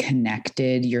am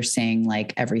connected. You're saying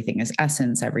like everything is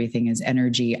essence, everything is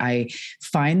energy. I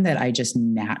find that I just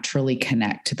naturally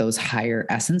connect to those higher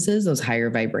essences, those higher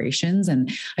vibrations.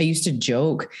 And I used to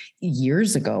joke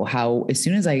years ago how as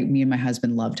soon as me and my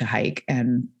husband love to hike,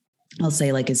 and I'll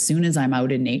say, like, as soon as I'm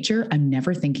out in nature, I'm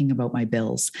never thinking about my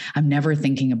bills. I'm never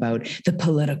thinking about the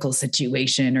political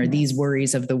situation or these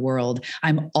worries of the world.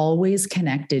 I'm always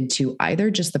connected to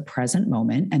either just the present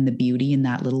moment and the beauty in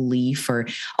that little leaf, or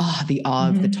the awe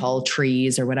of the tall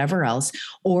trees or whatever else.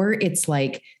 Or it's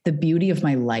like the beauty of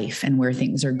my life and where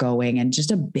things are going, and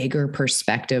just a bigger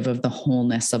perspective of the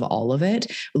wholeness of all of it,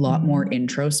 a lot more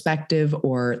introspective,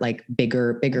 or like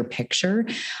bigger picture.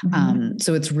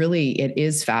 So it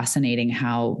is fascinating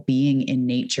how being in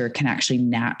nature can actually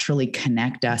naturally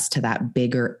connect us to that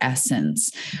bigger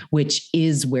essence, which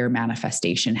is where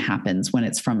manifestation happens, when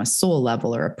it's from a soul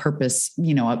level or a purpose,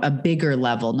 a bigger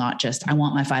level, not just, I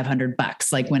want my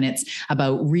 $500. Like when it's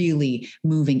about really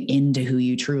moving into who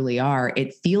you truly are,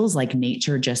 it feels like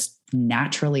nature just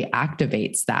naturally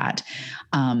activates that,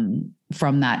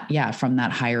 from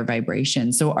that higher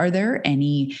vibration. So are there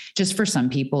any, just for some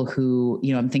people who,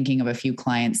 I'm thinking of a few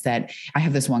clients that I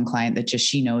have this one client that just,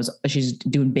 she knows she's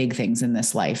doing big things in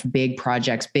this life, big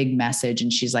projects, big message.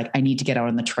 And she's like, I need to get out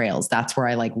on the trails. That's where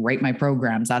I like write my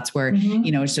programs. That's where,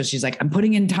 so she's like, I'm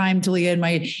putting in time to in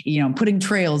my, I'm putting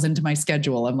trails into my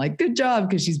schedule. I'm like, good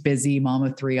job. Cause she's busy, mom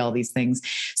of 3, all these things.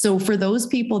 So for those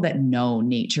people that know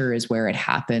nature is where it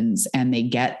happens and they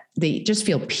just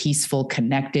feel peaceful,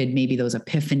 connected, maybe those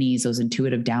epiphanies, those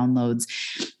intuitive downloads.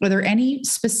 Are there any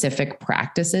specific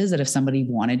practices that if somebody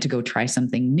wanted to go try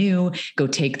something new, go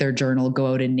take their journal,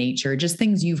 go out in nature, just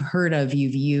things you've heard of,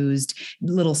 you've used,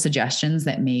 little suggestions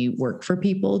that may work for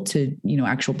people to,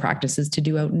 actual practices to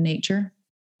do out in nature?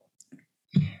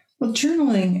 Well,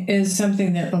 journaling is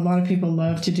something that a lot of people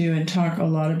love to do and talk a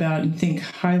lot about and think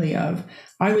highly of.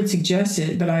 I would suggest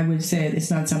it, but I would say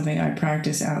it's not something I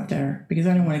practice out there because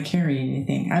I don't want to carry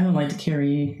anything. I don't like to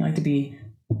carry, I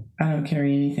don't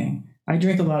carry anything. I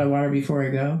drink a lot of water before I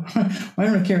go. I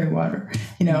don't want to carry water.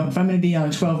 If I'm going to be on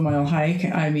a 12-mile hike,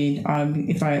 I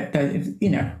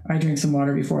drink some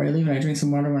water before I leave and I drink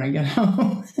some water when I get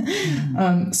home.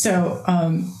 I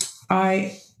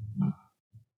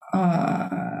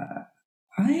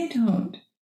don't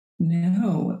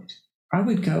know. I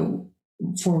would go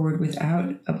forward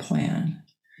without a plan.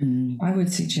 I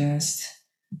would suggest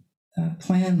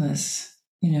planless,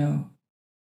 and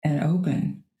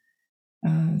open.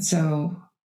 I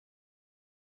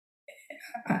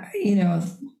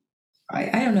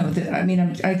don't know.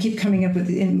 I keep coming up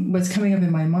with, what's coming up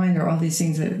in my mind are all these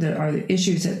things that are the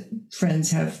issues that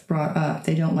friends have brought up.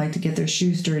 They don't like to get their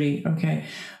shoes dirty. Okay.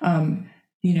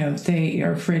 They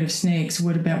are afraid of snakes.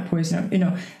 What about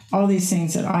poison? All these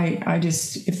things that I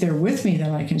just, if they're with me,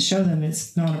 then I can show them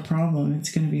it's not a problem. It's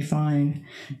going to be fine.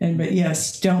 But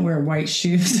yes, don't wear white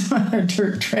shoes on a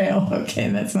dirt trail. Okay.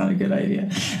 That's not a good idea.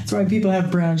 That's why people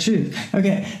have brown shoes.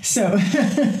 Okay. So.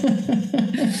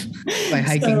 My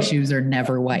hiking shoes are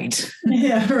never white.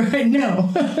 Yeah, right. No.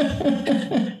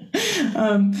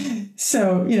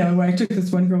 When I took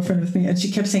this one girlfriend with me and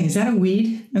she kept saying, is that a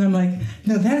weed? And I'm like,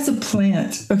 no, that's a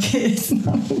plant. Okay. It's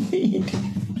not a weed.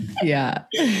 Yeah.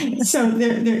 So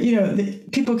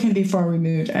people can be far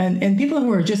removed, and people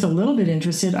who are just a little bit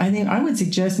interested, I think I would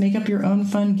suggest make up your own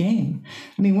fun game.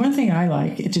 One thing I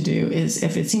like to do is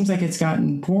if it seems like it's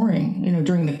gotten boring,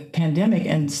 during the pandemic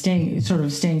and staying so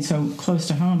close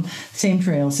to home, same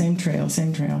trail.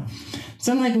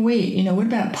 So I'm like, wait, what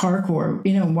about parkour?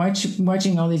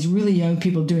 Watching all these really young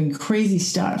people doing crazy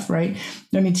stuff, right?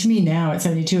 To me now at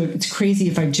 72, it's crazy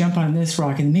if I jump on this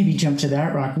rock and maybe jump to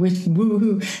that rock.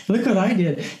 Woohoo! Look what I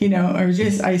did, or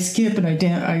just I skip and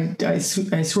I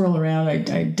swirl around,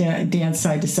 I dance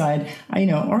side to side,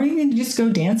 or even just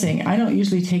go dancing. I don't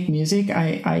usually take music.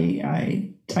 I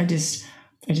just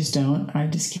don't. I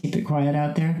just keep it quiet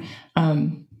out there.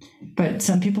 But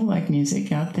some people like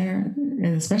music out there,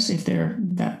 and especially if they're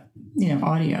that,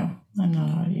 audio. I'm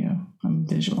not audio, I'm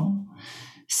visual.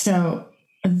 So,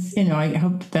 I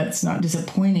hope that's not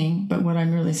disappointing, but what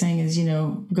I'm really saying is,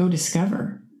 go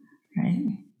discover,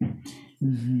 right?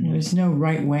 Mm-hmm. There's no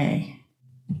right way.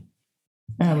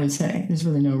 I would say there's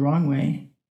really no wrong way.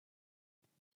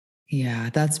 Yeah,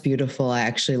 that's beautiful. I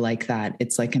actually like that.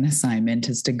 It's like an assignment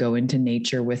is to go into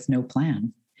nature with no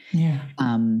plan. Yeah.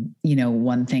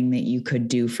 One thing that you could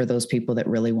do for those people that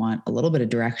really want a little bit of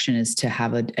direction is to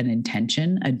have an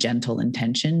intention, a gentle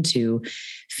intention to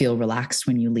feel relaxed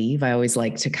when you leave. I always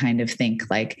like to kind of think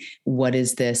like, what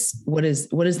is this? What is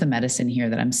the medicine here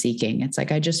that I'm seeking? It's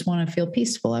like, I just want to feel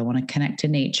peaceful. I want to connect to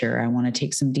nature. I want to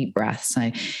take some deep breaths.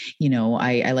 I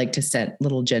like to set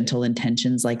little gentle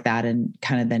intentions like that and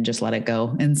kind of then just let it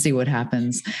go and see what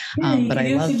happens. Yeah, but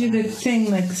I love to do the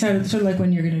thing like sort of like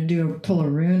when you're going to pull a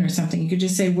rune or something, you could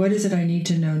just say, what is it I need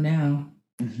to know now?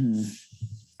 Mm-hmm.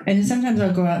 And sometimes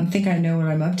I'll go out and think I know what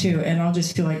I'm up to, and I'll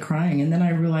just feel like crying. And then I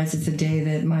realize it's the day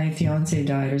that my fiance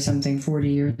died or something 40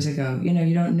 years ago.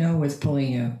 You don't know what's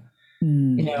pulling you,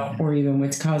 or even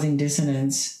what's causing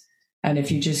dissonance. And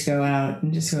if you just go out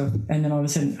and just go, and then all of a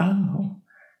sudden,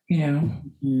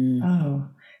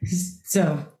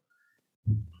 so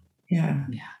yeah.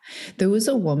 There was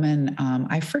a woman,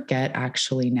 I forget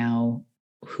actually now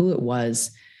who it was.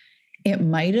 It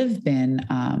might have been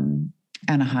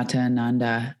Anahata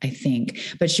Ananda, I think,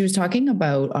 but she was talking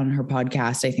about on her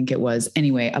podcast, I think it was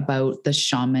anyway, about the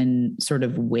shaman sort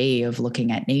of way of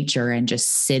looking at nature and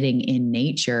just sitting in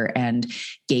nature and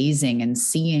gazing and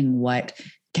seeing what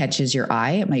catches your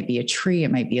eye. It might be a tree,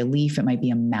 it might be a leaf, it might be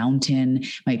a mountain, it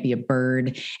might be a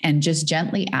bird, and just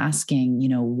gently asking,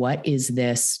 what is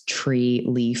this tree,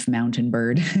 leaf, mountain,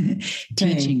 bird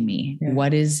teaching me? Yeah.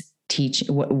 What is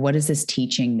this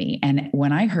teaching me? And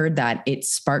when I heard that, it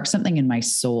sparked something in my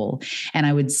soul. And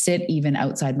I would sit even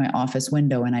outside my office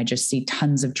window and I just see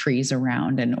tons of trees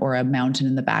around or a mountain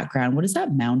in the background. What is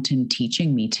that mountain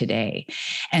teaching me today?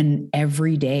 And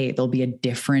every day there'll be a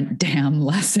different damn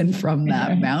lesson from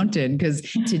that mountain. Because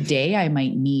today I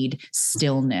might need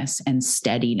stillness and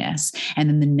steadiness. And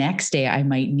then the next day I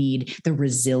might need the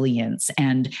resilience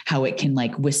and how it can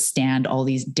withstand all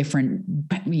these different,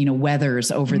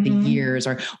 weathers over the years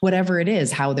or whatever it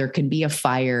is, how there can be a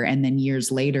fire and then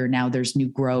years later, now there's new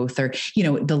growth or,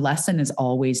 the lesson is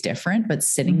always different, but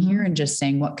sitting here and just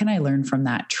saying, what can I learn from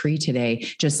that tree today?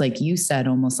 Just like you said,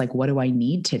 almost like, what do I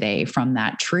need today from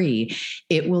that tree?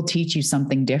 It will teach you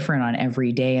something different on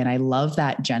every day. And I love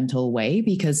that gentle way,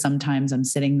 because sometimes I'm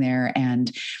sitting there,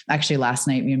 and actually last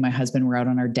night, me and my husband were out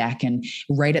on our deck, and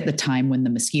right at the time when the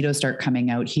mosquitoes start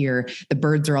coming out here, the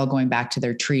birds are all going back to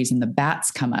their trees and the bats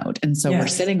come out. And so we're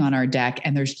sitting on our deck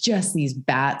and there's just these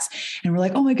bats, and we're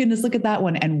like, oh my goodness, look at that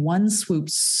one. And one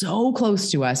swoops so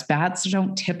close to us. Bats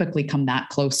don't typically come that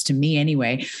close to me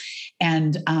anyway.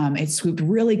 And it swooped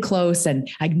really close, and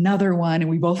another one. And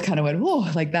we both kind of went,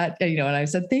 oh, like that, and I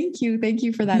said, thank you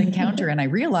for that encounter. And I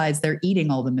realized they're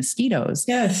eating all the mosquitoes.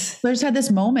 Yes. So I just had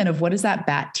this moment of, what is that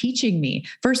bat teaching me?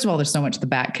 First of all, there's so much the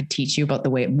bat could teach you about the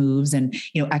way it moves, and,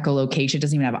 echolocation. It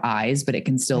doesn't even have eyes, but it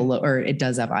can still, or it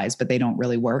does have eyes, but they don't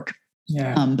really work.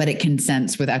 Yeah. But it can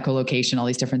sense with echolocation, all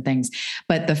these different things.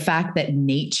 But the fact that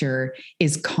nature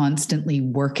is constantly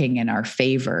working in our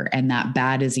favor, and that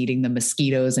bat is eating the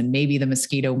mosquitoes, and maybe the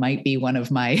mosquito might be one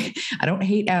of my, I don't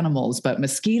hate animals, but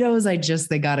mosquitoes,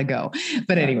 they gotta go.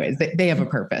 But anyways, they have a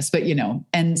purpose, but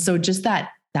and so just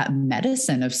that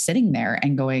medicine of sitting there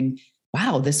and going,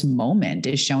 wow, this moment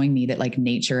is showing me that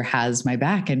nature has my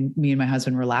back. And me and my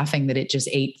husband were laughing that it just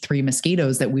ate 3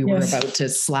 mosquitoes that we were about to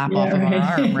slap off of our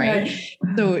arm. Right.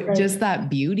 So just that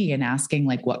beauty, and asking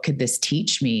what could this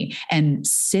teach me, and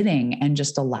sitting and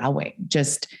just allowing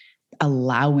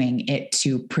it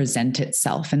to present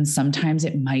itself. And sometimes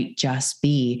it might just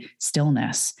be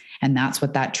stillness. And that's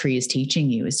what that tree is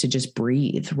teaching you, is to just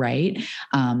breathe, right?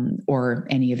 Or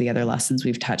any of the other lessons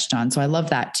we've touched on. So I love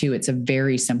that too. It's a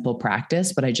very simple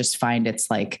practice, but I just find it's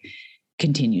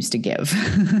continues to give.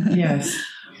 Yes.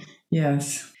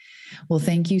 Yes. Well,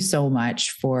 thank you so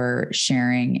much for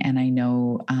sharing. And I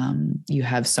know you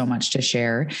have so much to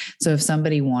share. So if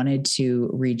somebody wanted to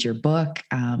read your book,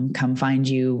 come find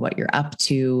you, what you're up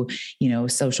to,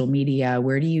 social media,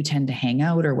 where do you tend to hang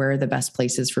out, or where are the best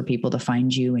places for people to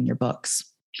find you and your books?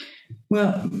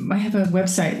 Well, I have a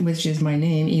website, which is my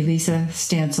name,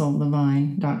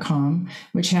 elisastancillevine.com,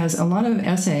 which has a lot of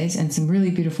essays and some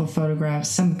really beautiful photographs.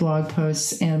 Some blog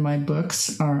posts and my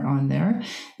books are on there.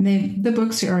 And the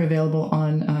books are available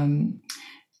on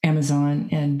Amazon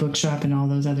and Bookshop and all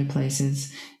those other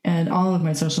places. And all of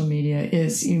my social media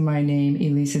is in my name,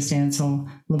 Elisa Stancil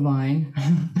Levine.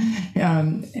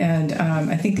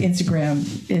 I think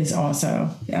Instagram is also.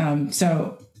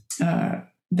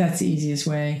 That's the easiest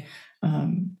way.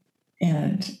 And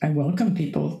I welcome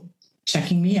people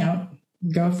checking me out.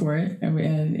 Go for it.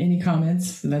 And any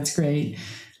comments, that's great.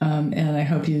 And I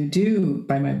hope you do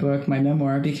buy my book, my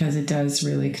memoir, because it does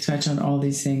really touch on all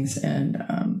these things. And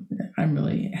I'm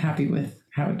really happy with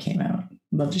how it came out.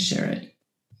 Love to share it.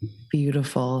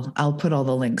 Beautiful. I'll put all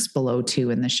the links below too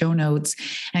in the show notes.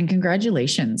 And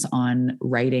congratulations on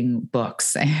writing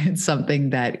books. It's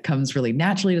something that comes really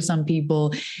naturally to some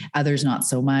people, others not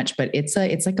so much, but it's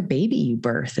like a baby you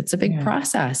birth. It's a big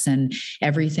process, and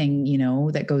everything,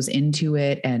 that goes into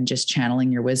it, and just channeling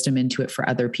your wisdom into it for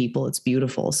other people. It's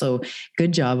beautiful. So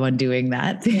good job on doing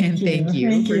that. And thank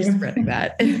you for spreading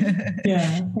that.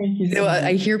 Yeah. Thank you. So much.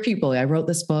 I hear people, I wrote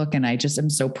this book, and I just am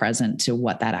so present to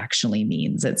what that actually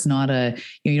means. It's not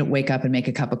you don't wake up and make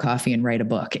a cup of coffee and write a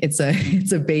book. It's a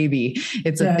baby.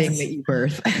 It's a thing that you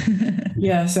birth.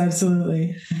 Yes,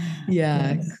 absolutely.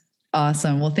 Yeah. Yes.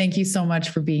 Awesome. Well, thank you so much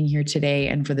for being here today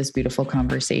and for this beautiful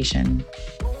conversation.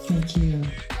 Thank you.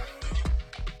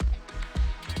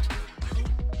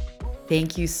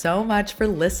 Thank you so much for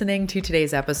listening to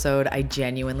today's episode. I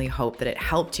genuinely hope that it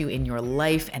helped you in your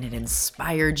life and it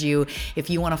inspired you. If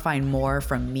you want to find more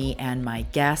from me and my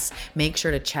guests, make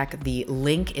sure to check the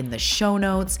link in the show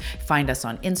notes. Find us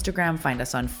on Instagram, find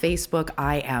us on Facebook.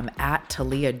 I am at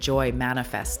Talia Joy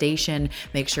Manifestation.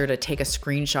 Make sure to take a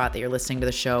screenshot that you're listening to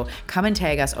the show. Come and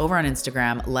tag us over on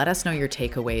Instagram. Let us know your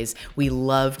takeaways. We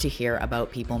love to hear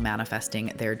about people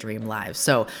manifesting their dream lives.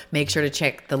 So make sure to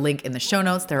check the link in the show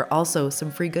notes. There are also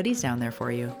some free goodies down there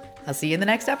for you. I'll see you in the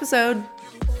next episode.